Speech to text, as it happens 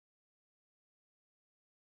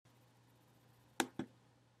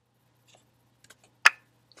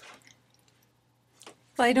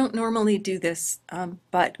Well, I don't normally do this,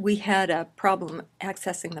 but we had a problem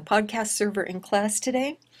accessing the podcast server in class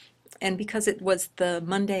today. And because it was the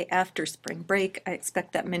Monday after spring break, I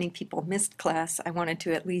expect that many people missed class. I wanted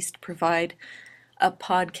to at least provide a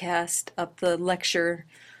podcast of the lecture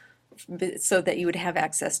so that you would have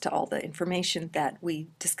access to all the information that we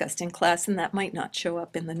discussed in class, and that might not show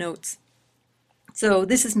up in the notes. So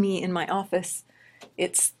this is me in my office.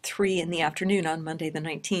 It's 3 in the afternoon on Monday the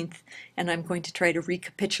 19th, and I'm going to try to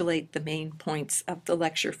recapitulate the main points of the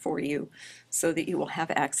lecture for you so that you will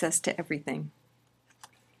have access to everything.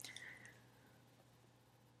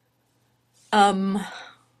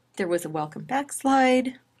 There was a welcome back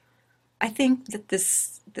slide. I think that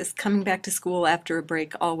this coming back to school after a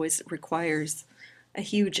break always requires a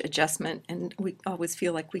huge adjustment, and we always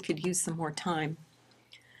feel like we could use some more time.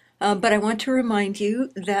 But I want to remind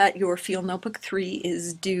you that your Field Notebook 3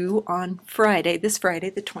 is due on Friday, this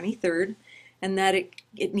Friday, the 23rd, and that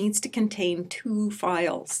it needs to contain 2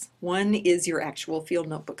 files. One is your actual Field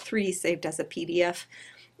Notebook 3 saved as a PDF,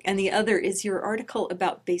 and the other is your article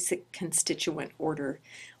about basic constituent order.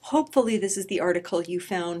 Hopefully this is the article you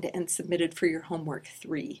found and submitted for your homework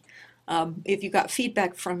 3. If you got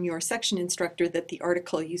feedback from your section instructor that the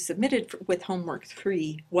article you submitted with homework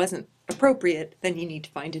 3 wasn't appropriate, then you need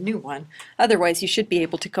to find a new one. Otherwise, you should be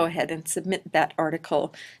able to go ahead and submit that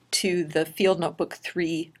article to the Field Notebook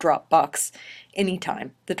 3 Dropbox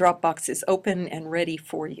anytime. The Dropbox is open and ready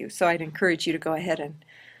for you, so I'd encourage you to go ahead and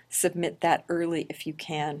submit that early if you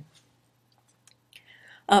can.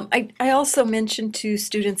 I also mentioned to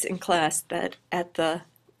students in class that at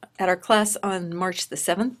our class on March the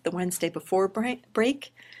 7th, the Wednesday before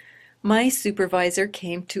break, my supervisor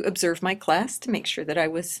came to observe my class to make sure that I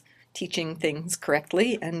was teaching things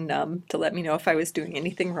correctly and to let me know if I was doing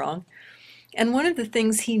anything wrong. And one of the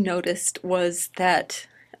things he noticed was that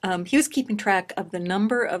he was keeping track of the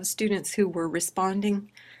number of students who were responding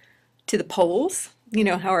to the polls. You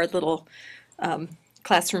know how our little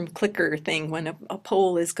classroom clicker thing, when a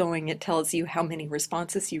poll is going, it tells you how many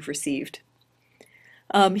responses you've received.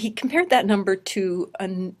 He compared that number to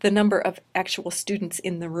the number of actual students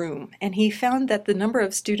in the room, and he found that the number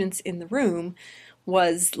of students in the room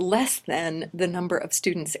was less than the number of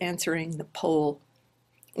students answering the poll,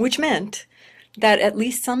 which meant that at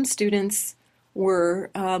least some students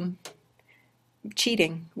were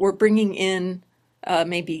cheating, were bringing in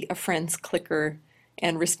maybe a friend's clicker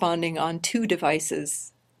and responding on 2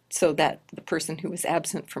 devices so that the person who was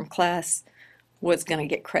absent from class was going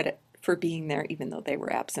to get credit for being there even though they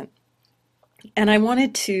were absent. And I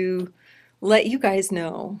wanted to let you guys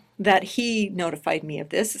know that he notified me of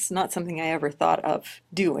this. It's not something I ever thought of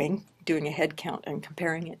doing a head count and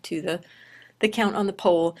comparing it to the count on the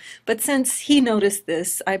poll. But since he noticed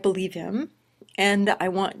this, I believe him, and I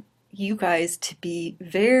want you guys to be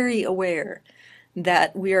very aware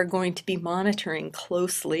that we are going to be monitoring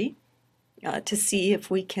closely to see if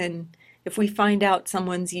we find out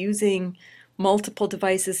someone's using multiple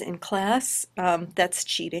devices in class, that's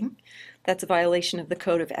cheating. That's a violation of the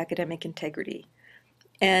Code of Academic Integrity.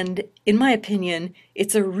 And in my opinion,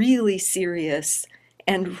 it's a really serious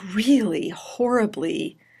and really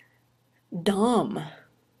horribly dumb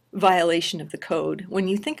violation of the code when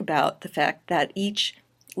you think about the fact that each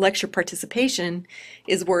lecture participation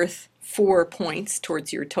is worth 4 points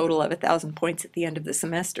towards your total of 1,000 points at the end of the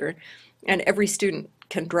semester, and every student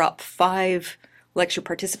can drop 5 lecture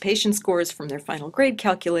participation scores from their final grade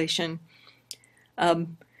calculation.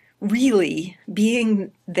 Really,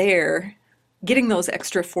 being there, getting those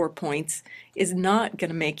extra 4 points is not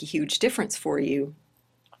going to make a huge difference for you,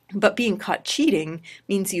 but being caught cheating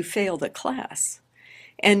means you failed a class.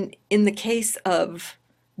 And in the case of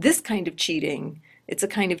this kind of cheating, it's a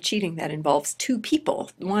kind of cheating that involves 2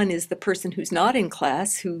 people. One is the person who's not in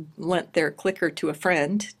class, who lent their clicker to a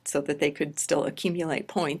friend so that they could still accumulate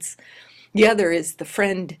points. The other is the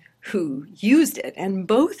friend who used it, and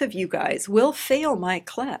both of you guys will fail my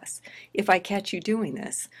class if I catch you doing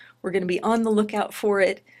this. We're going to be on the lookout for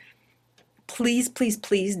it. Please, please,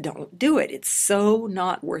 please don't do it. It's so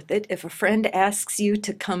not worth it. If a friend asks you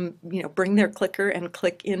to come, bring their clicker and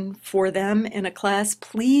click in for them in a class,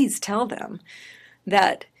 please tell them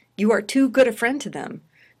that you are too good a friend to them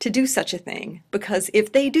to do such a thing, because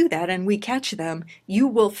if they do that and we catch them, you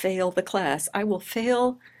will fail the class. I will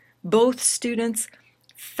fail both students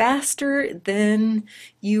faster than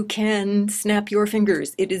you can snap your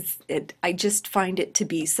fingers. I just find it to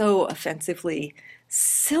be so offensively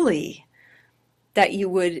silly that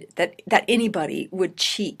that anybody would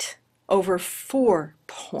cheat over 4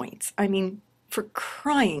 points. I mean, for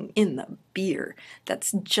crying in the beer,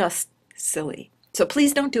 that's just silly. So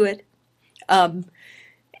please don't do it.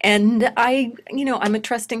 And I'm a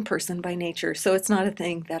trusting person by nature, so it's not a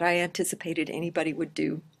thing that I anticipated anybody would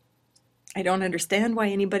do. I don't understand why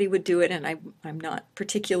anybody would do it, and I'm not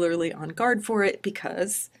particularly on guard for it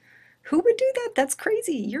because who would do that? That's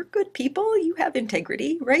crazy. You're good people. You have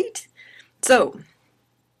integrity, right? So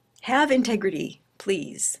have integrity,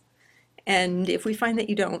 please. And if we find that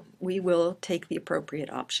you don't, we will take the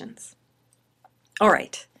appropriate options. All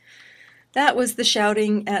right. That was the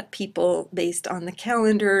shouting at people based on the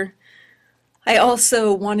calendar. I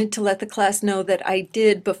also wanted to let the class know that I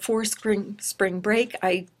did, before spring break,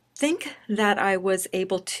 I think that I was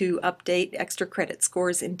able to update extra credit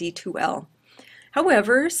scores in D2L.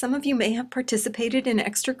 However, some of you may have participated in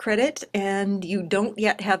extra credit and you don't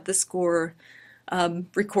yet have the score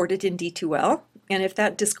recorded in D2L. And if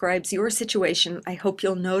that describes your situation, I hope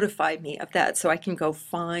you'll notify me of that so I can go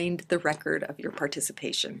find the record of your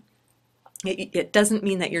participation. It doesn't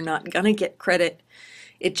mean that you're not going to get credit.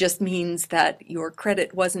 It just means that your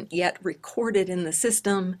credit wasn't yet recorded in the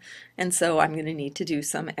system, and so I'm going to need to do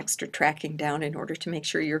some extra tracking down in order to make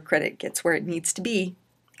sure your credit gets where it needs to be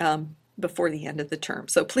before the end of the term.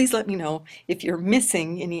 So please let me know if you're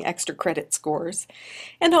missing any extra credit scores.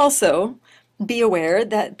 And also, be aware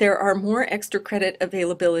that there are more extra credit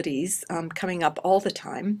availabilities coming up all the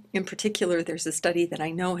time. In particular, there's a study that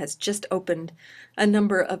I know has just opened a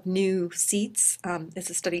number of new seats.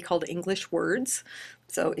 It's a study called English Words.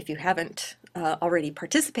 So if you haven't already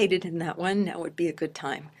participated in that one, now would be a good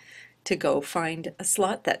time to go find a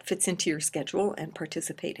slot that fits into your schedule and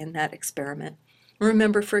participate in that experiment.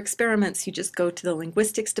 Remember, for experiments, you just go to the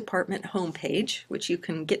Linguistics Department homepage, which you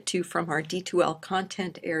can get to from our D2L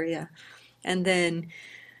content area. And then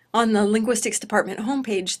on the Linguistics Department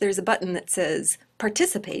homepage, there's a button that says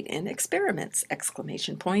Participate in Experiments!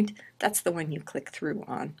 That's the one you click through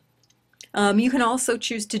on. You can also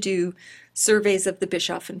choose to do surveys of the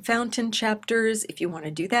Bischoff and Fountain chapters. If you want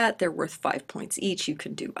to do that, they're worth 5 points each. You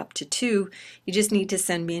can do up to 2. You just need to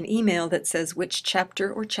send me an email that says which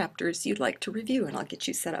chapter or chapters you'd like to review, and I'll get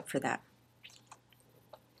you set up for that.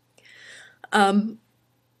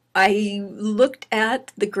 I looked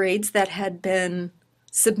at the grades that had been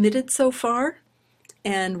submitted so far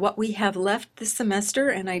and what we have left this semester,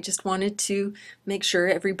 and I just wanted to make sure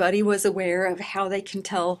everybody was aware of how they can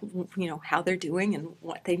tell, how they're doing and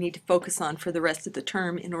what they need to focus on for the rest of the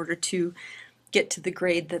term in order to get to the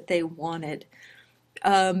grade that they wanted.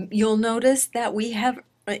 You'll notice that we have,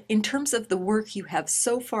 in terms of the work you have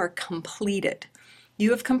so far completed,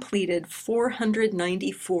 you have completed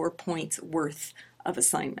 494 points worth of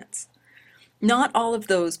assignments. Not all of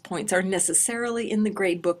those points are necessarily in the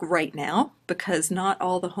grade book right now because not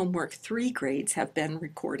all the homework 3 grades have been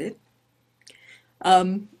recorded.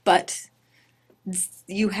 But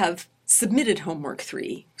you have submitted homework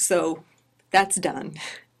 3, so that's done.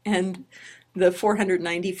 And the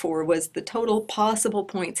 494 was the total possible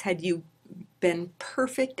points had you been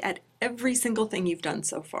perfect at every single thing you've done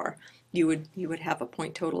so far. You would have a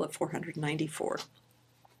point total of 494.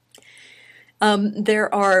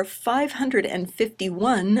 There are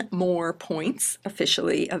 551 more points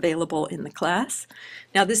officially available in the class.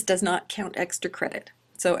 Now this does not count extra credit.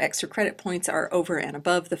 So extra credit points are over and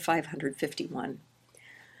above the 551.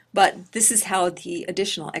 But this is how the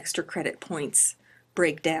additional extra credit points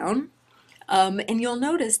break down. And you'll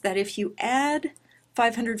notice that if you add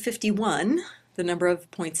 551, the number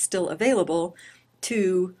of points still available,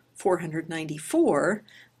 to 494,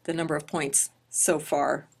 the number of points so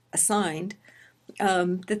far assigned,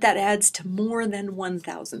 that adds to more than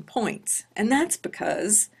 1,000 points. And that's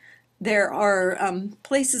because there are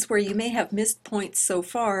places where you may have missed points so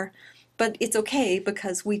far, but it's okay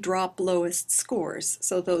because we drop lowest scores,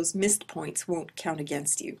 so those missed points won't count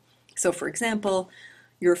against you. So for example,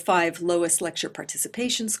 your 5 lowest lecture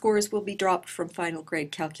participation scores will be dropped from final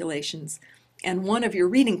grade calculations, and 1 of your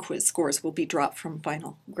reading quiz scores will be dropped from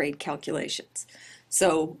final grade calculations.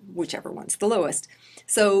 So whichever one's the lowest.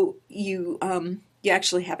 So you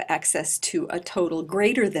actually have access to a total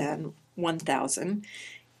greater than 1,000.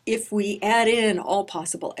 If we add in all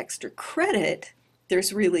possible extra credit,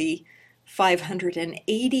 there's really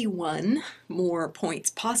 581 more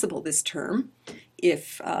points possible this term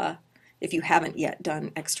if you haven't yet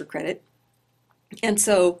done extra credit. And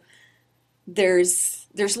so there's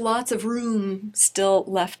lots of room still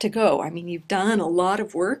left to go. I mean, you've done a lot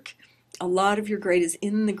of work. A lot of your grade is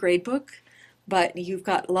in the grade book, but you've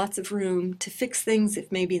got lots of room to fix things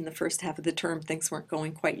if maybe in the first half of the term things weren't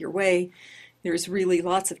going quite your way. There's really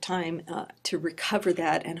lots of time to recover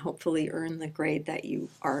that and hopefully earn the grade that you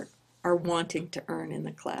are wanting to earn in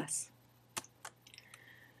the class.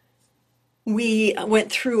 We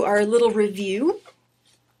went through our little review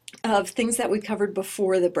of things that we covered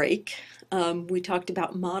before the break. We talked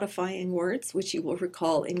about modifying words, which you will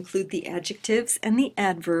recall include the adjectives and the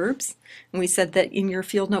adverbs. And we said that in your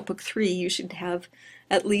Field Notebook 3, you should have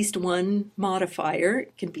at least one modifier.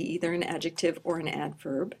 It can be either an adjective or an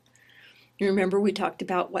adverb. You remember we talked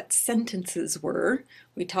about what sentences were.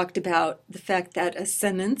 We talked about the fact that a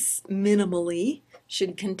sentence minimally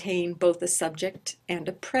should contain both a subject and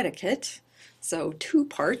a predicate, so two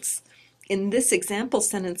parts. In this example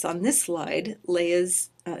sentence on this slide, Leia's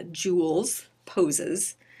Jules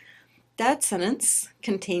poses. That sentence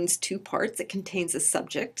contains two parts. It contains a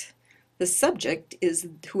subject. The subject is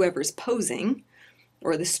whoever's posing,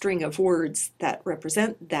 or the string of words that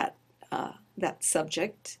represent that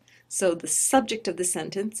subject. So the subject of the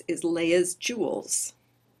sentence is Leia's jewels.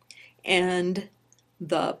 And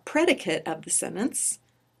the predicate of the sentence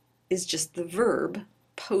is just the verb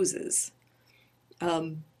poses.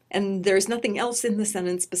 And there's nothing else in the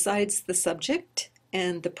sentence besides the subject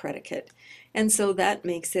and the predicate. And so that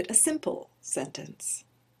makes it a simple sentence.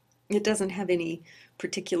 It doesn't have any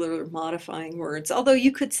particular modifying words, although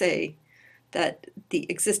you could say that the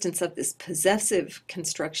existence of this possessive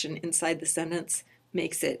construction inside the sentence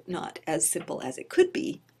makes it not as simple as it could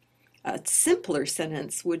be. A simpler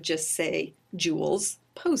sentence would just say, Jules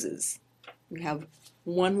poses. You have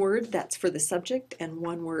one word that's for the subject and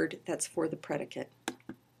one word that's for the predicate.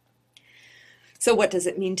 So what does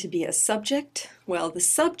it mean to be a subject? Well, the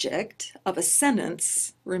subject of a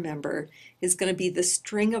sentence, remember, is going to be the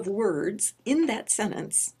string of words in that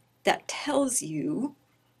sentence that tells you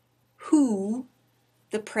who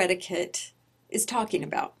the predicate is talking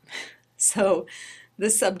about. So the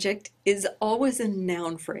subject is always a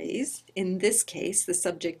noun phrase. In this case, the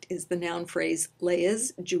subject is the noun phrase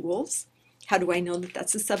Leia's jewels. How do I know that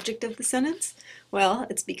that's the subject of the sentence? Well,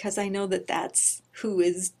 it's because I know that that's who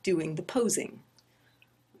is doing the posing.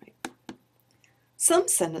 Some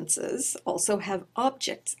sentences also have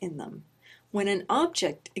objects in them. When an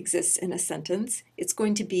object exists in a sentence,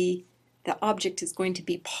 the object is going to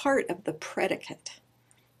be part of the predicate.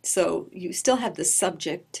 So you still have the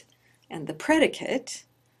subject and the predicate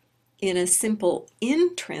in a simple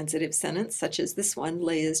intransitive sentence, such as this one,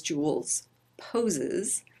 Leia's jewels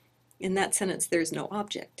poses. In that sentence, there's no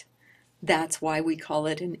object. That's why we call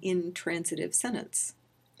it an intransitive sentence.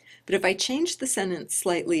 But if I change the sentence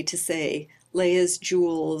slightly to say, Leia's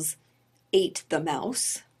jewels ate the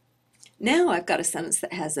mouse, now I've got a sentence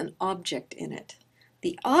that has an object in it.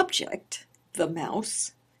 The object, the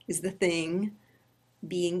mouse, is the thing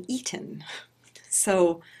being eaten.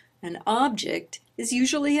 So an object is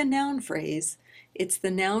usually a noun phrase. It's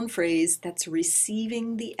the noun phrase that's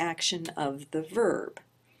receiving the action of the verb.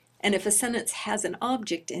 And if a sentence has an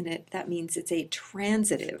object in it, that means it's a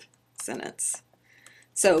transitive sentence.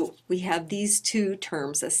 So we have these two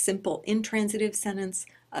terms, a simple intransitive sentence,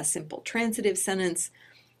 a simple transitive sentence.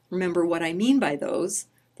 Remember what I mean by those.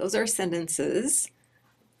 Those are sentences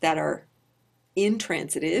that are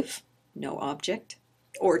intransitive, no object,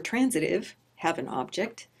 or transitive, have an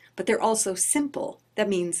object, but they're also simple. That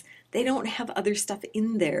means they don't have other stuff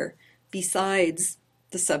in there besides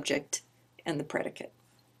the subject and the predicate.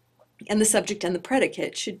 And the subject and the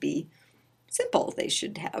predicate should be simple. They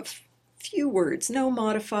should have few words, no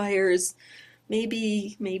modifiers,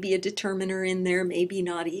 maybe a determiner in there, maybe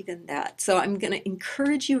not even that. So I'm going to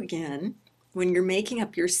encourage you again, when you're making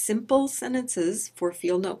up your simple sentences for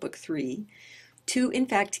Field Notebook 3, to in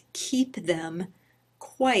fact keep them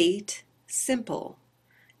quite simple.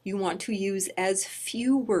 You want to use as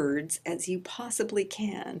few words as you possibly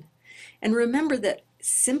can. And remember that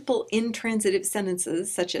simple intransitive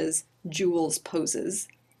sentences, such as Jules poses,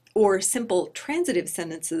 or simple transitive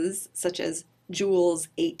sentences, such as Jules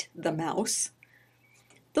ate the mouse,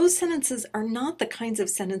 those sentences are not the kinds of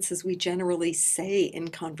sentences we generally say in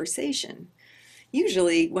conversation.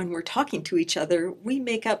 Usually, when we're talking to each other, we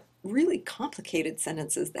make up really complicated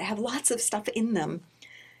sentences that have lots of stuff in them.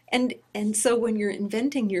 And so when you're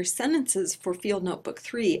inventing your sentences for Field Notebook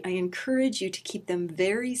 3, I encourage you to keep them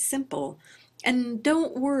very simple. And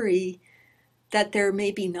don't worry that they're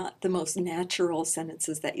maybe not the most natural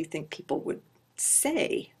sentences that you think people would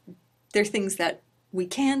say. They're things that we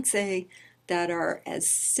can say that are as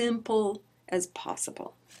simple as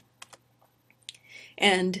possible.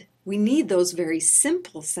 And we need those very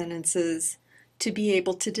simple sentences to be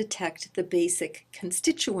able to detect the basic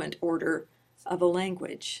constituent order of a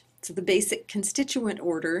language. So the basic constituent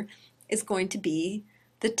order is going to be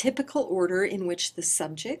the typical order in which the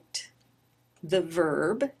subject, the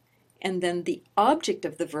verb, and then the object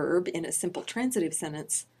of the verb in a simple transitive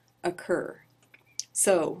sentence occur.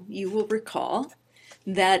 So you will recall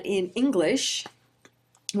that in English,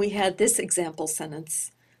 we had this example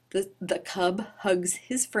sentence, the cub hugs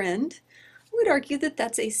his friend. I would argue that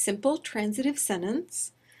that's a simple transitive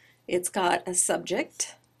sentence. It's got a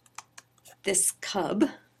subject, this cub,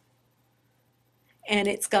 and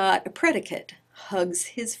it's got a predicate, hugs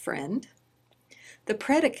his friend. The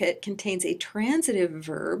predicate contains a transitive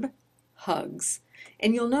verb, hugs,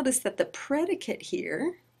 and you'll notice that the predicate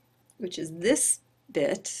here, which is this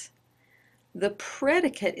bit, the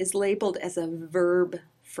predicate is labeled as a verb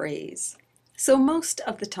phrase. So most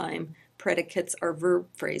of the time, predicates are verb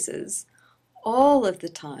phrases. All of the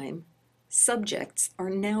time, subjects are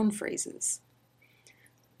noun phrases.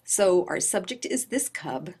 So our subject is this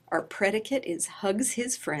cub, our predicate is hugs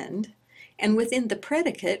his friend, and within the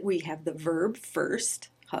predicate we have the verb first,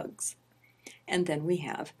 hugs, and then we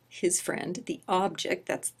have his friend, the object,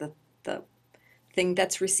 that's the thing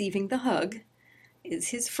that's receiving the hug, is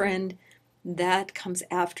his friend. That comes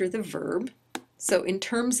after the verb. So in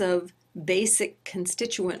terms of basic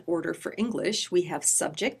constituent order for English, we have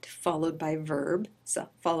subject followed by verb,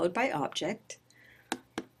 followed by object,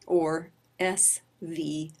 or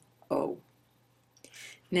SVO.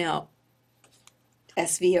 Now,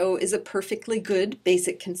 SVO is a perfectly good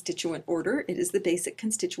basic constituent order. It is the basic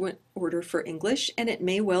constituent order for English, and it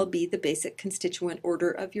may well be the basic constituent order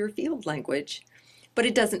of your field language. But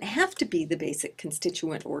it doesn't have to be the basic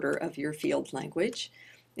constituent order of your field language.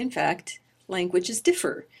 In fact, languages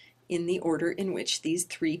differ in the order in which these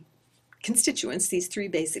three constituents, these three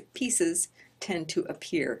basic pieces, tend to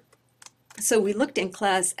appear. So we looked in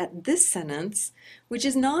class at this sentence, which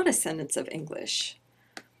is not a sentence of English.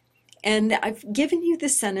 And I've given you the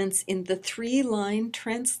sentence in the 3-line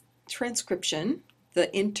transcription,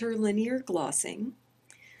 the interlinear glossing,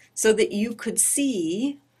 so that you could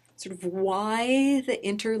see sort of why the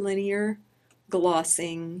interlinear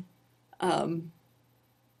glossing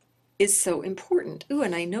is so important. Ooh,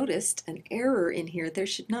 and I noticed an error in here. There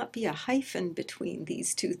should not be a hyphen between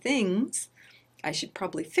these two things. I should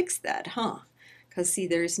probably fix that, huh? Because see,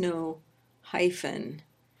 there's no hyphen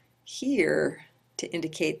here to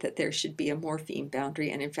indicate that there should be a morpheme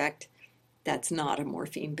boundary, and in fact, that's not a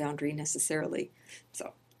morpheme boundary necessarily.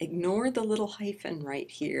 So ignore the little hyphen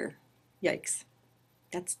right here. Yikes.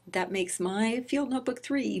 That makes my Field Notebook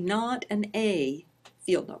 3 not an A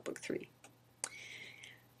Field Notebook 3.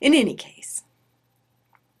 In any case,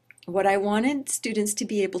 what I wanted students to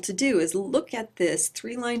be able to do is look at this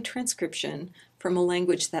 3-line transcription from a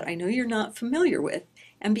language that I know you're not familiar with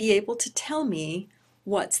and be able to tell me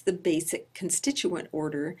what's the basic constituent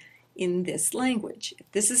order in this language.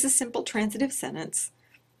 If this is a simple transitive sentence,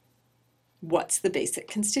 what's the basic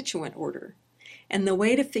constituent order? And the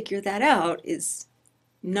way to figure that out is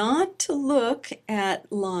not to look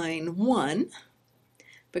at line 1,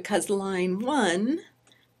 because line 1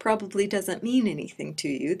 probably doesn't mean anything to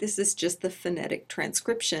you. This is just the phonetic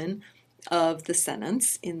transcription of the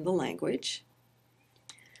sentence in the language.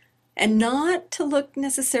 And not to look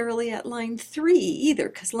necessarily at line 3 either,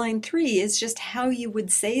 because line 3 is just how you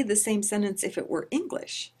would say the same sentence if it were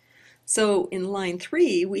English. So in line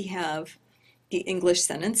 3 we have the English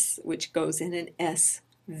sentence, which goes in an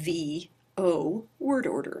SVO word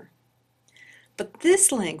order. But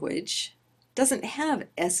this language doesn't have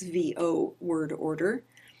SVO word order,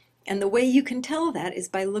 and the way you can tell that is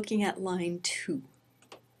by looking at line 2.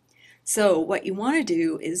 So what you want to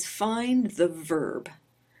do is find the verb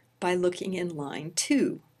by looking in line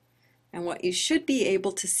 2. And what you should be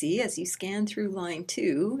able to see as you scan through line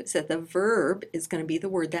 2 is that the verb is going to be the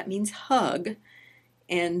word that means hug,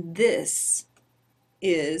 and this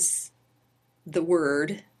is the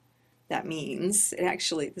word that means,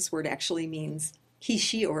 this word actually means he,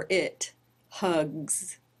 she, or it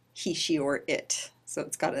hugs he, she, or it. So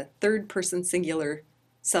it's got a third-person singular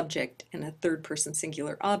subject and a third-person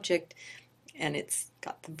singular object, and it's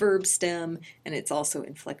got the verb stem, and it's also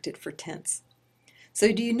inflected for tense.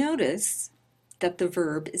 So do you notice that the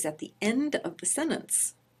verb is at the end of the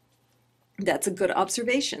sentence? That's a good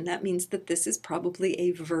observation. That means that this is probably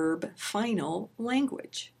a verb final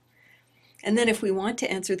language. And then if we want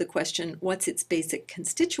to answer the question, what's its basic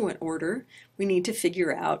constituent order, we need to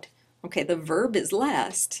figure out, okay, the verb is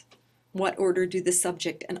last. What order do the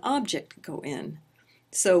subject and object go in?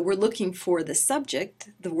 So we're looking for the subject,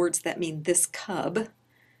 the words that mean this cub,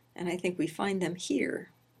 and I think we find them here.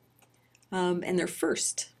 And they're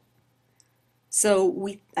first.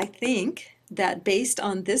 So I think that based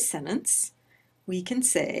on this sentence, we can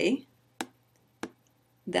say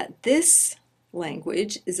that this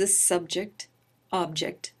language is a subject,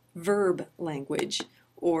 object, verb language,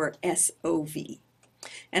 or SOV.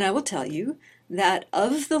 And I will tell you that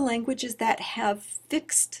of the languages that have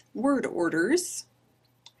fixed word orders,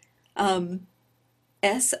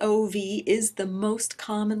 SOV is the most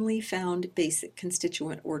commonly found basic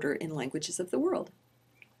constituent order in languages of the world.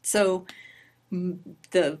 So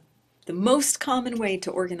the most common way to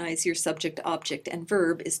organize your subject, object, and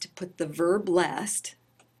verb is to put the verb last,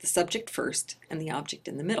 the subject first, and the object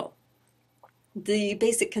in the middle. The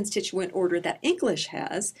basic constituent order that English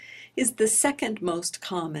has is the second most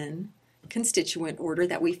common constituent order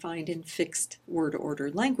that we find in fixed word order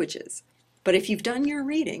languages. But if you've done your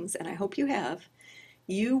readings, and I hope you have,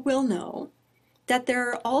 you will know that there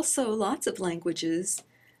are also lots of languages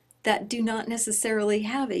that do not necessarily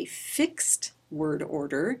have a fixed word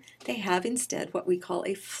order. They have instead what we call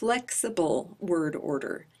a flexible word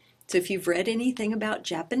order. So if you've read anything about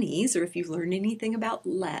Japanese, or if you've learned anything about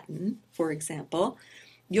Latin, for example,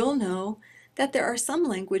 you'll know that there are some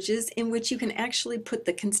languages in which you can actually put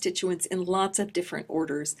the constituents in lots of different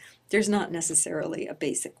orders. There's not necessarily a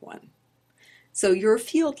basic one. So your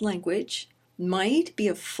field language might be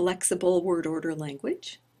a flexible word order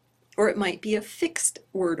language, or it might be a fixed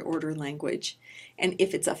word order language. And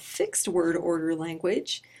if it's a fixed word order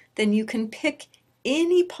language, then you can pick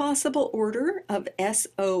any possible order of S,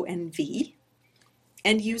 O, and V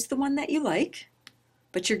and use the one that you like.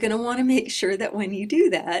 But you're going to want to make sure that when you do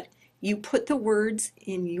that, you put the words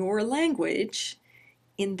in your language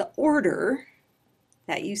in the order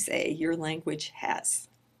that you say your language has.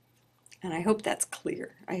 And I hope that's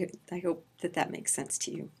clear. I hope that that makes sense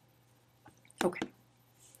to you. Okay.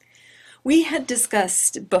 We had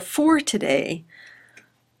discussed before today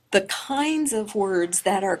the kinds of words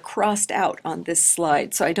that are crossed out on this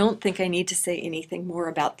slide, so I don't think I need to say anything more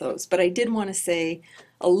about those, but I did want to say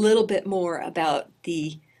a little bit more about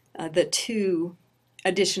the two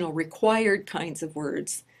additional required kinds of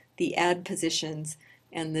words, the adpositions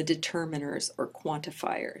and the determiners or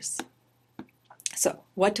quantifiers. So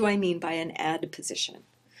what do I mean by an adposition?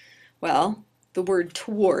 Well, the word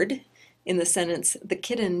toward in the sentence, the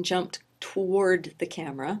kitten jumped toward the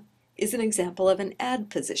camera, is an example of an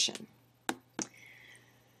adposition.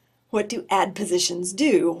 What do adpositions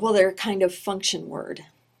do? Well, they're a kind of function word.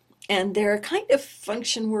 And they're a kind of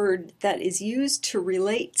function word that is used to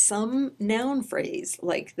relate some noun phrase,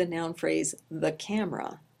 like the noun phrase, the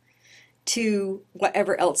camera, to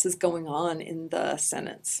whatever else is going on in the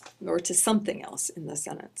sentence, or to something else in the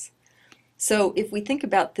sentence. So if we think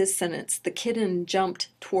about this sentence, the kitten jumped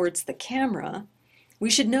towards the camera, we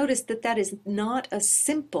should notice that that is not a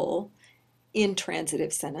simple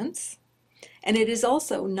intransitive sentence, and it is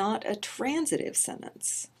also not a transitive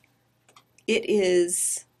sentence. It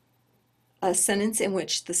is a sentence in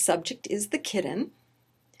which the subject is the kitten,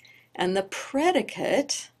 and the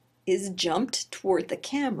predicate is jumped toward the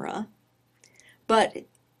camera, but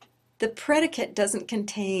the predicate doesn't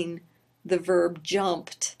contain the verb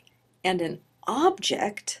jumped and an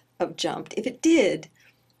object of jumped. If it did,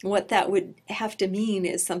 what that would have to mean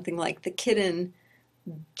is something like the kitten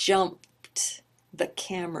jumped the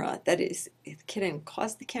camera. That is, the kitten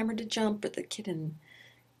caused the camera to jump, or the kitten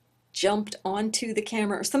jumped onto the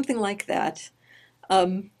camera, or something like that.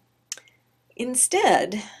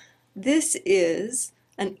 Instead, this is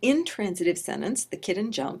an intransitive sentence, the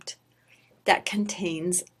kitten jumped, that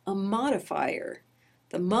contains a modifier.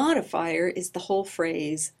 The modifier is the whole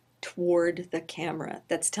phrase toward the camera.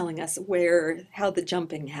 That's telling us how the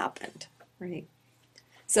jumping happened, right?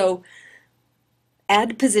 So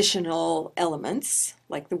adpositional elements,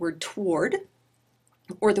 like the word toward,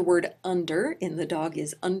 or the word under, in the dog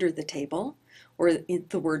is under the table, or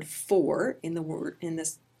the word for, in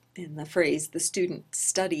the phrase the student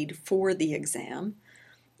studied for the exam,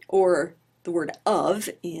 or the word of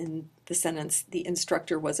in the sentence the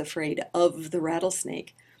instructor was afraid of the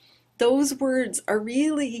rattlesnake. Those words are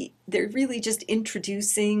they're really just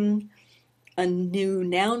introducing a new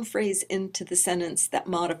noun phrase into the sentence that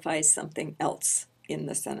modifies something else in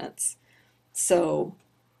the sentence. So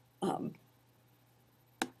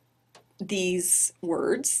these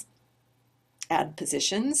words,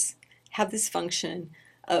 adpositions, have this function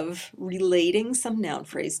of relating some noun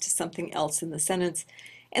phrase to something else in the sentence.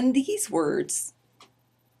 And these words,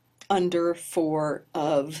 under, for,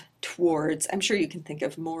 of, towards, I'm sure you can think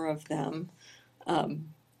of more of them,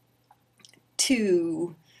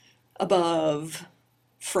 to, above,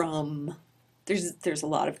 from, there's a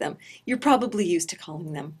lot of them. You're probably used to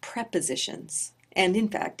calling them prepositions. And in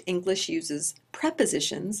fact, English uses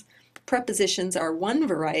prepositions. Prepositions are one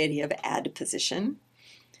variety of adposition.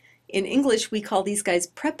 In English, we call these guys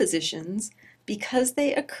prepositions because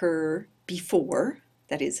they occur before,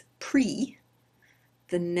 that is pre,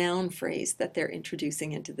 the noun phrase that they're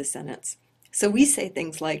introducing into the sentence. So we say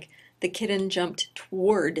things like, the kitten jumped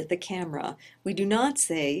toward the camera. We do not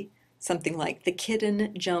say, something like the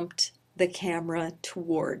kitten jumped the camera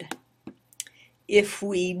toward. If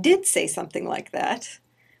we did say something like that,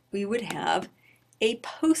 we would have a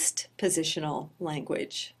postpositional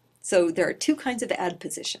language. So there are two kinds of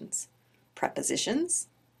adpositions: prepositions,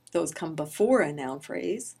 those come before a noun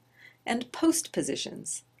phrase, and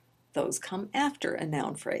postpositions, those come after a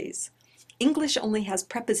noun phrase. English only has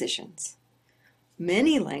prepositions.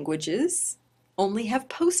 Many languages only have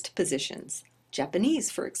postpositions.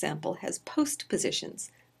 Japanese, for example, has postpositions.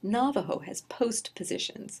 Navajo has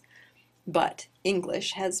postpositions, but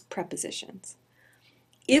English has prepositions.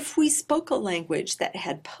 If we spoke a language that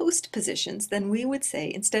had postpositions, then we would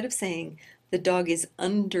say, instead of saying the dog is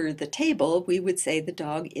under the table, we would say the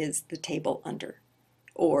dog is the table under,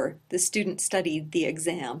 or the student studied the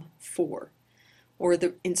exam for, or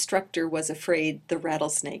the instructor was afraid the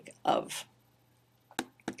rattlesnake of.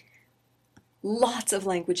 Lots of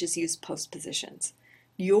languages use postpositions.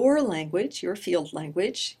 Your language, your field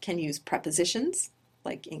language, can use prepositions,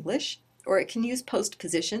 like English, or it can use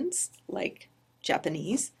postpositions, like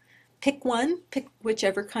Japanese. Pick one, pick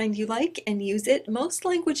whichever kind you like and use it. Most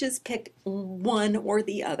languages pick one or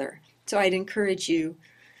the other. So I'd encourage you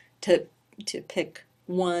to pick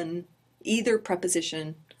one, either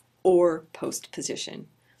preposition or postposition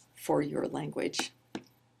for your language.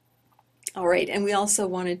 All right, and we also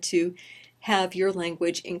wanted to have your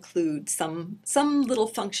language include some little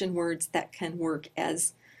function words that can work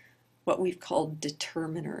as what we've called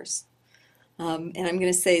determiners. And I'm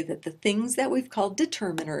going to say that the things that we've called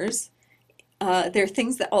determiners, they're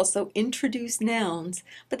things that also introduce nouns,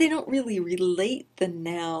 but they don't really relate the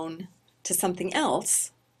noun to something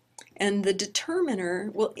else. And the determiner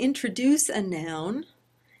will introduce a noun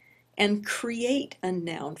and create a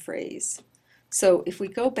noun phrase. So if we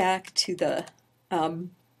go back to the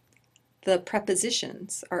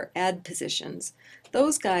prepositions, our adpositions,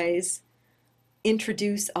 those guys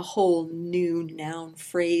introduce a whole new noun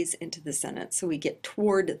phrase into the sentence. So we get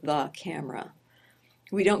toward the camera.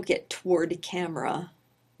 We don't get toward camera.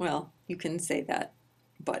 Well, you can say that,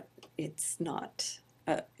 but it's not,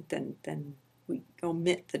 then we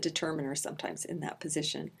omit the determiner sometimes in that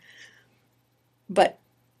position. But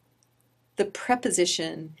the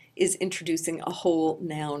preposition is introducing a whole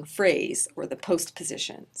noun phrase, or the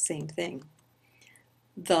postposition, same thing.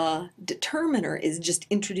 The determiner is just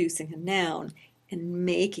introducing a noun and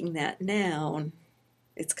making that noun,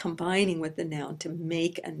 it's combining with the noun to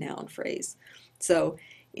make a noun phrase. So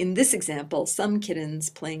in this example, some kittens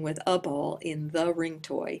playing with a ball in the ring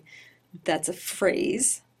toy, that's a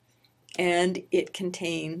phrase, and it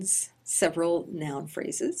contains several noun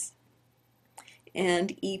phrases.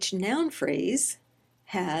 And each noun phrase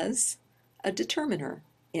has a determiner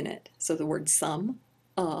in it. So the words some,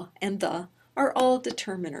 and the are all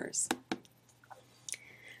determiners.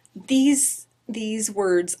 These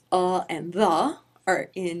words and the are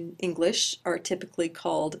in English are typically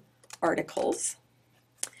called articles.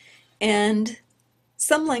 And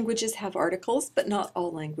some languages have articles, but not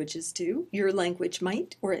all languages do. Your language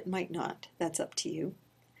might, or it might not. That's up to you.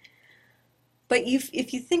 But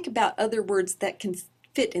if you think about other words that can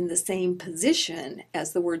fit in the same position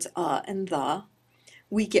as the words and the,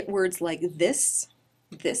 we get words like this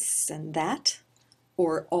and that,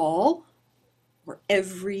 or all, or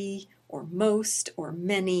every, or most, or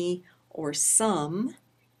many, or some,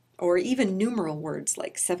 or even numeral words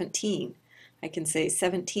like 17. I can say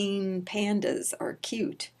 17 pandas are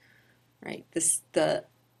cute, right? The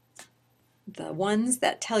ones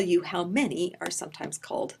that tell you how many are sometimes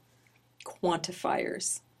called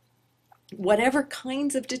quantifiers. Whatever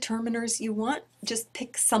kinds of determiners you want, just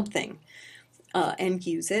pick something and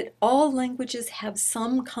use it. All languages have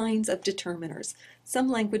some kinds of determiners. Some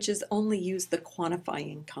languages only use the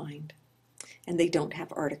quantifying kind, and they don't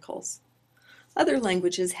have articles. Other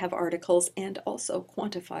languages have articles and also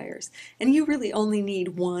quantifiers, and you really only need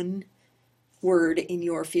one word in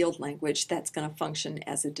your field language that's going to function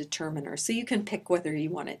as a determiner. So you can pick whether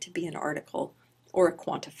you want it to be an article or a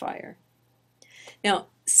quantifier. Now,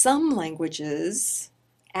 some languages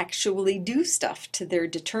actually do stuff to their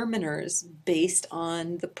determiners based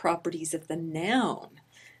on the properties of the noun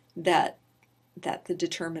that the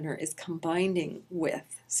determiner is combining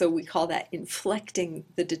with. So we call that inflecting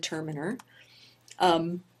the determiner.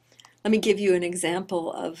 Let me give you an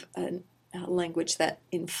example of a language that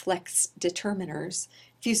inflects determiners.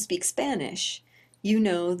 If you speak Spanish, you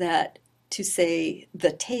know that to say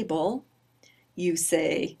the table, you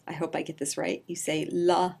say, I hope I get this right, you say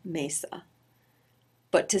la mesa.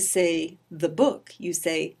 But to say the book, you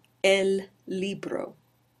say el libro.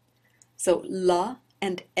 So la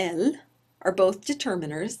and el are both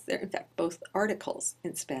determiners. They're in fact both articles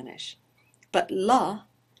in Spanish. But la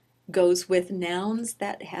goes with nouns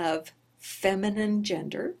that have feminine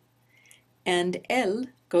gender, and el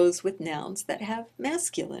goes with nouns that have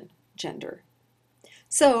masculine gender.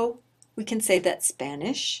 So we can say that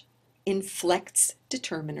Spanish inflects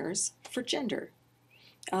determiners for gender.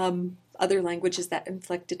 Other languages that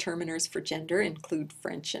inflect determiners for gender include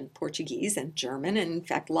French and Portuguese and German, and in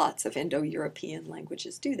fact lots of Indo-European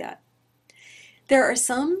languages do that. There are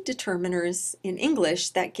some determiners in English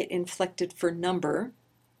that get inflected for number.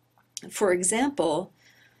 For example,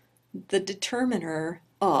 the determiner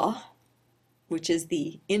a, which is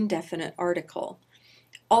the indefinite article,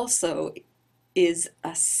 also is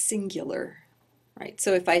a singular, right?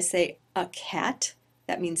 So if I say a cat,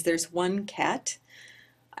 that means there's one cat.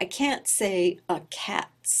 I can't say a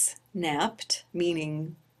cat's napped,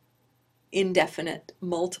 meaning indefinite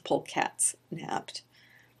multiple cats napped,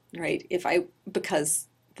 right? Because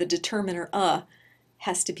the determiner a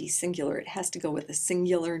has to be singular. It has to go with a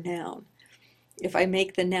singular noun. If I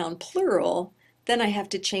make the noun plural, then I have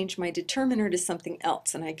to change my determiner to something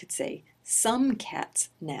else, and I could say some cats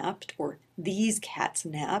napped, or these cats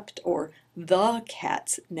napped, or the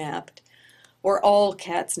cats napped, or all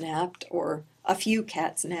cats napped, or a few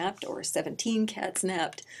cats napped, or 17 cats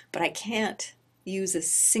napped, but I can't use a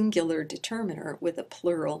singular determiner with a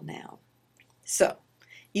plural noun. So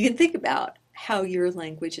you can think about how your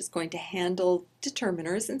language is going to handle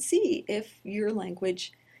determiners and see if your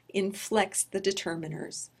language inflects the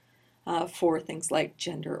determiners for things like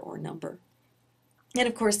gender or number. And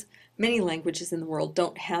of course, many languages in the world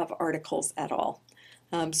don't have articles at all.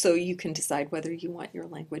 So you can decide whether you want your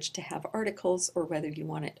language to have articles or whether you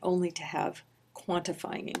want it only to have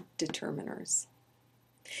quantifying determiners.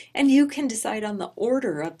 And you can decide on the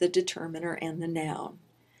order of the determiner and the noun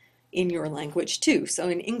in your language too. So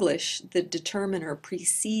in English, the determiner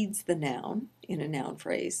precedes the noun in a noun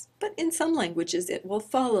phrase, but in some languages it will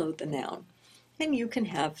follow the noun. And you can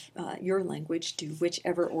have your language do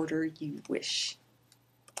whichever order you wish.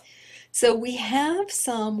 So we have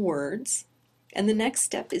some words, and the next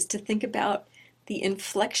step is to think about the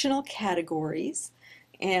inflectional categories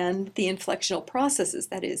and the inflectional processes.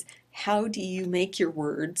 That is, how do you make your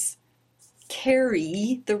words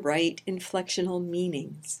carry the right inflectional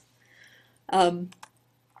meanings?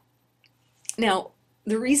 Now,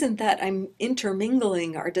 the reason that I'm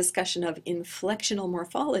intermingling our discussion of inflectional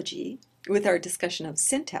morphology with our discussion of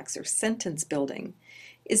syntax or sentence building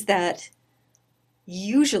is that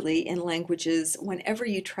usually in languages, whenever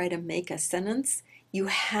you try to make a sentence, you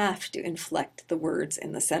have to inflect the words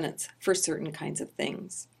in the sentence for certain kinds of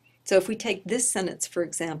things. So if we take this sentence, for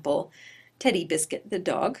example, Teddy Biscuit, the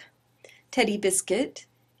dog. Teddy Biscuit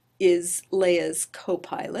is Leia's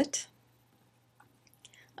co-pilot.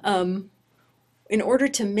 In order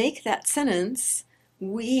to make that sentence,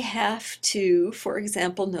 we have to, for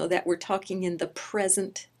example, know that we're talking in the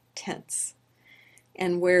present tense.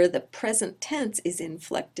 And where the present tense is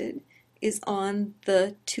inflected is on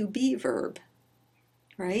the to be verb,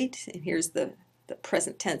 right? And here's the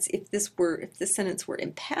present tense. If this sentence were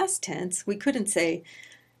in past tense, we couldn't say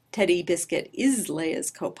Teddy Biscuit is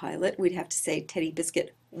Leia's co-pilot. We'd have to say Teddy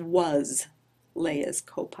Biscuit was Leia's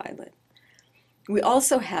co-pilot. We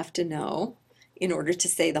also have to know, in order to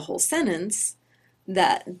say the whole sentence,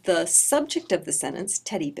 that the subject of the sentence,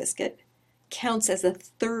 Teddy Biscuit, counts as a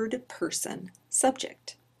third person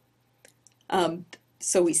subject.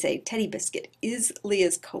 So we say Teddy Biscuit is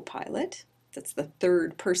Leia's co-pilot. That's the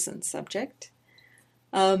third person subject.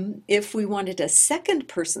 If we wanted a second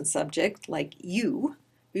person subject, like you,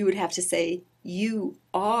 we would have to say you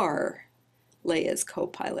are Leia's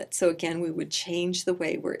co-pilot. So again, we would change the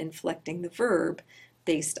way we're inflecting the verb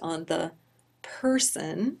based on the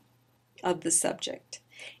person of the subject.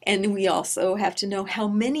 And we also have to know how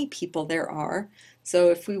many people there are.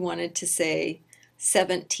 So if we wanted to say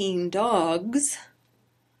 17 dogs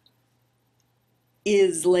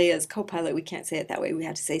is Leia's co-pilot, we can't say it that way. We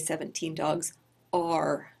have to say 17 dogs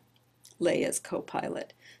are Leia's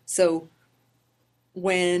co-pilot. So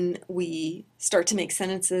when we start to make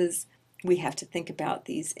sentences, we have to think about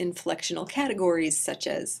these inflectional categories such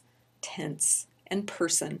as tense and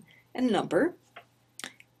person and number.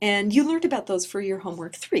 And you learned about those for your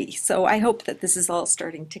homework 3. So I hope that this is all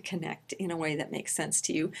starting to connect in a way that makes sense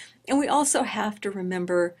to you. And we also have to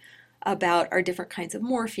remember about our different kinds of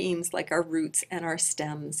morphemes, like our roots and our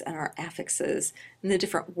stems and our affixes, and the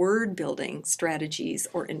different word building strategies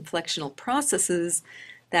or inflectional processes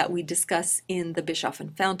that we discuss in the Bischoff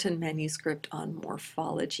and Fountain manuscript on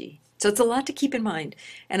morphology. So it's a lot to keep in mind,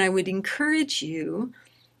 and I would encourage you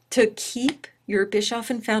to keep your Bischoff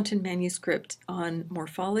and Fountain manuscript on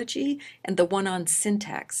morphology and the one on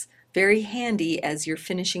syntax very handy as you're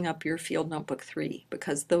finishing up your Field Notebook 3,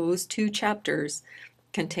 because those two chapters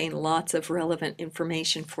contain lots of relevant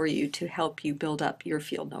information for you to help you build up your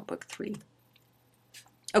Field Notebook 3.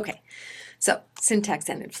 Okay, so syntax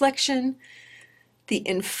and inflection. The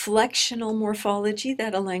inflectional morphology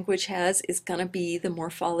that a language has is going to be the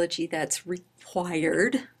morphology that's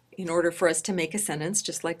required in order for us to make a sentence,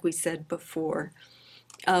 just like we said before.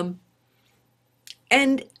 And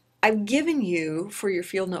I've given you, for your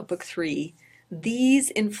Field Notebook 3,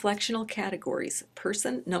 these inflectional categories: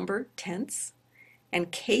 person, number, tense,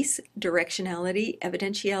 and case, directionality,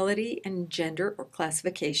 evidentiality, and gender or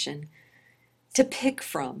classification to pick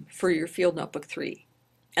from for your Field Notebook 3.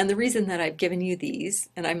 And the reason that I've given you these,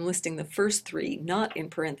 and I'm listing the first three not in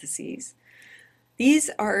parentheses,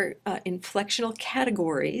 these are inflectional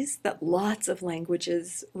categories that lots of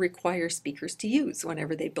languages require speakers to use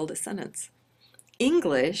whenever they build a sentence.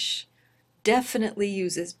 English definitely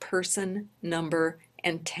uses person, number,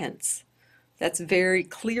 and tense. That's very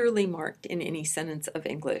clearly marked in any sentence of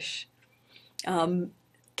English.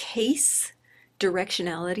 Case,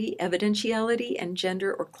 directionality, evidentiality, and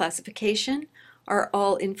gender or classification are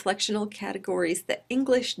all inflectional categories that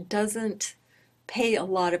English doesn't pay a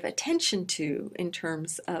lot of attention to in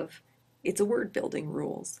terms of its word building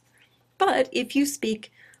rules. But if you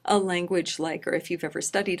speak a language like, or if you've ever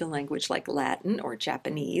studied a language like Latin or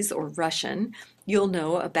Japanese or Russian, you'll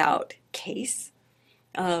know about case.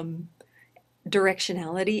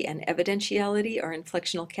 Directionality and evidentiality are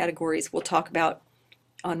inflectional categories we'll talk about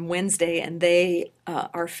on Wednesday, and they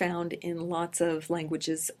are found in lots of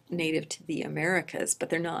languages native to the Americas,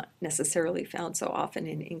 but they're not necessarily found so often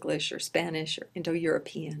in English or Spanish or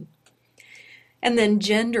Indo-European. And then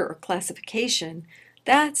gender or classification,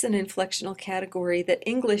 that's an inflectional category that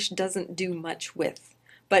English doesn't do much with.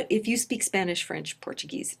 But if you speak Spanish, French,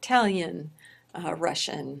 Portuguese, Italian,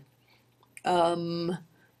 Russian,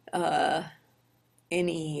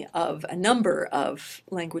 any of a number of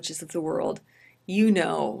languages of the world, you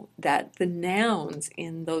know that the nouns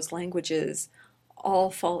in those languages all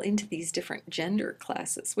fall into these different gender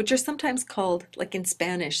classes, which are sometimes called, like in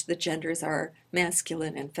Spanish, the genders are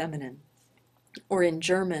masculine and feminine. Or in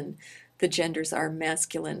German, the genders are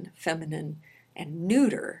masculine, feminine, and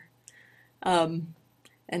neuter. And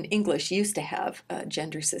English used to have a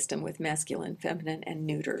gender system with masculine, feminine, and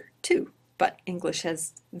neuter too, but English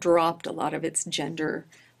has dropped a lot of its gender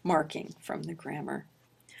marking from the grammar.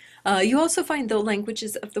 You also find, though,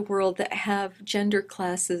 languages of the world that have gender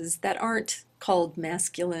classes that aren't called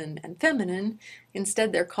masculine and feminine.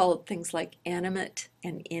 Instead, they're called things like animate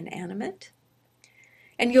and inanimate.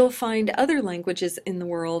 And you'll find other languages in the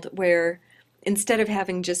world where instead of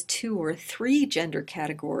having just 2 or 3 gender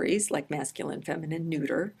categories, like masculine, feminine,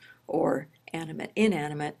 neuter, or animate,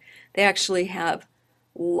 inanimate, they actually have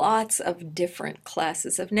lots of different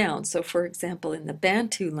classes of nouns. So for example, in the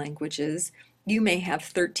Bantu languages, you may have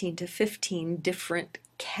 13 to 15 different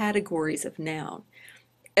categories of noun.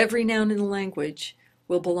 Every noun in the language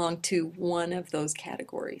will belong to one of those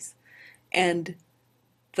categories. And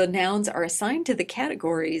the nouns are assigned to the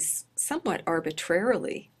categories somewhat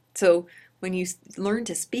arbitrarily. So when you learn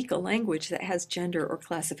to speak a language that has gender or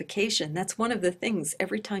classification, that's one of the things.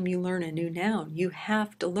 Every time you learn a new noun, you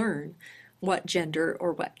have to learn what gender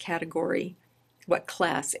or what category, what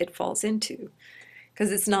class it falls into,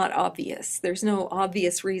 because it's not obvious. There's no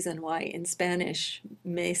obvious reason why in Spanish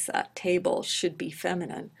mesa, table, should be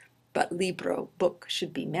feminine, but libro, book,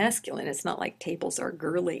 should be masculine. It's not like tables are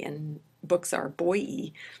girly and books are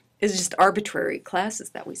boy-y. It's just arbitrary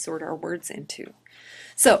classes that we sort our words into.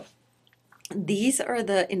 So these are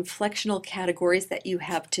the inflectional categories that you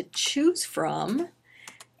have to choose from,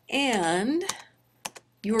 and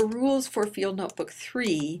your rules for Field Notebook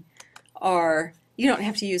 3 are, you don't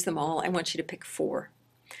have to use them all. I want you to pick 4.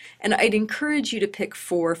 And I'd encourage you to pick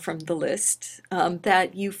 4 from the list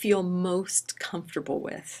that you feel most comfortable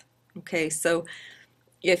with. Okay, so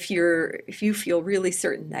if you feel really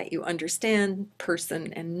certain that you understand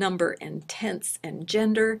person and number and tense and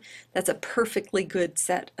gender, that's a perfectly good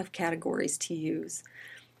set of categories to use.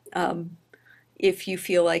 If you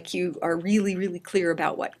feel like you are really, really clear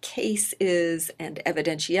about what case is and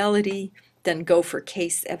evidentiality, then go for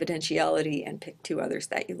case, evidentiality, and pick 2 others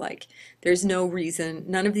that you like. There's no reason,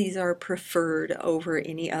 none of these are preferred over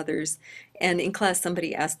any others. And in class,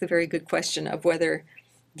 somebody asked the very good question of whether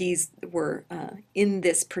these were in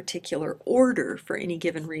this particular order for any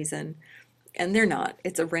given reason, and they're not.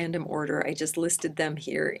 It's a random order. I just listed them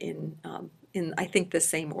here in I think the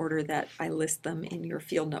same order that I list them in your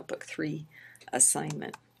Field Notebook 3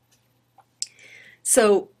 assignment.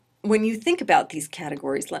 So when you think about these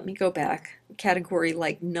categories, let me go back. Category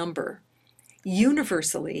like number.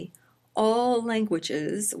 Universally, all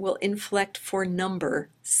languages will inflect for number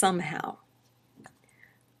somehow.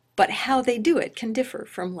 But how they do it can differ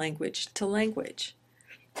from language to language.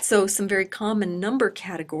 So some very common number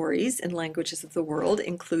categories in languages of the world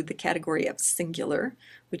include the category of singular,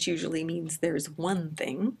 which usually means there's one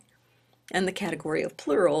thing, and the category of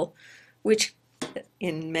plural, which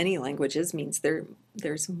in many languages means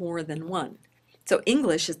there's more than one. So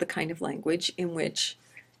English is the kind of language in which,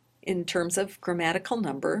 in terms of grammatical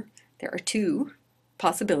number, there are two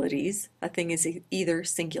possibilities. A thing is either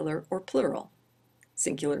singular or plural.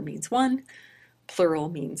 Singular means one, plural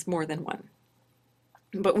means more than one.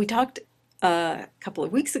 But we talked a couple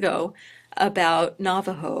of weeks ago about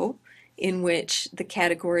Navajo, in which the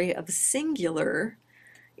category of singular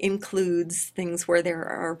includes things where there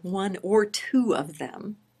are one or two of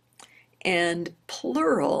them, and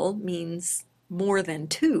plural means more than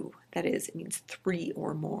two. That is, it means three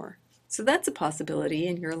or more. So that's a possibility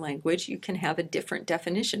in your language. You can have a different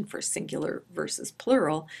definition for singular versus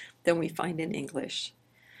plural than we find in English.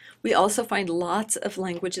 We also find lots of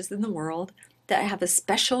languages in the world that have a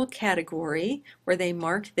special category where they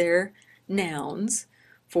mark their nouns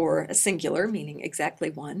for a singular, meaning exactly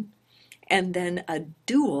one, and then a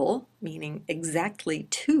dual, meaning exactly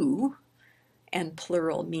two, and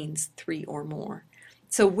plural means three or more.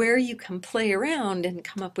 So where you can play around and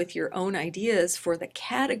come up with your own ideas for the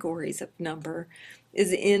categories of number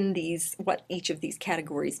is in these, what each of these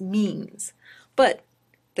categories means. But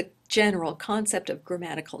the general concept of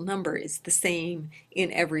grammatical number is the same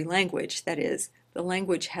in every language. That is, the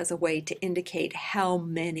language has a way to indicate how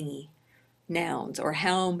many nouns or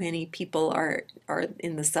how many people are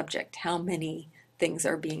in the subject, how many things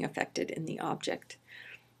are being affected in the object.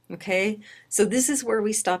 Okay, so this is where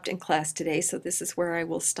we stopped in class today, so this is where I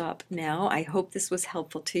will stop now. I hope this was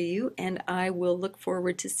helpful to you, and I will look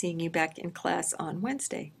forward to seeing you back in class on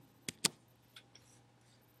Wednesday.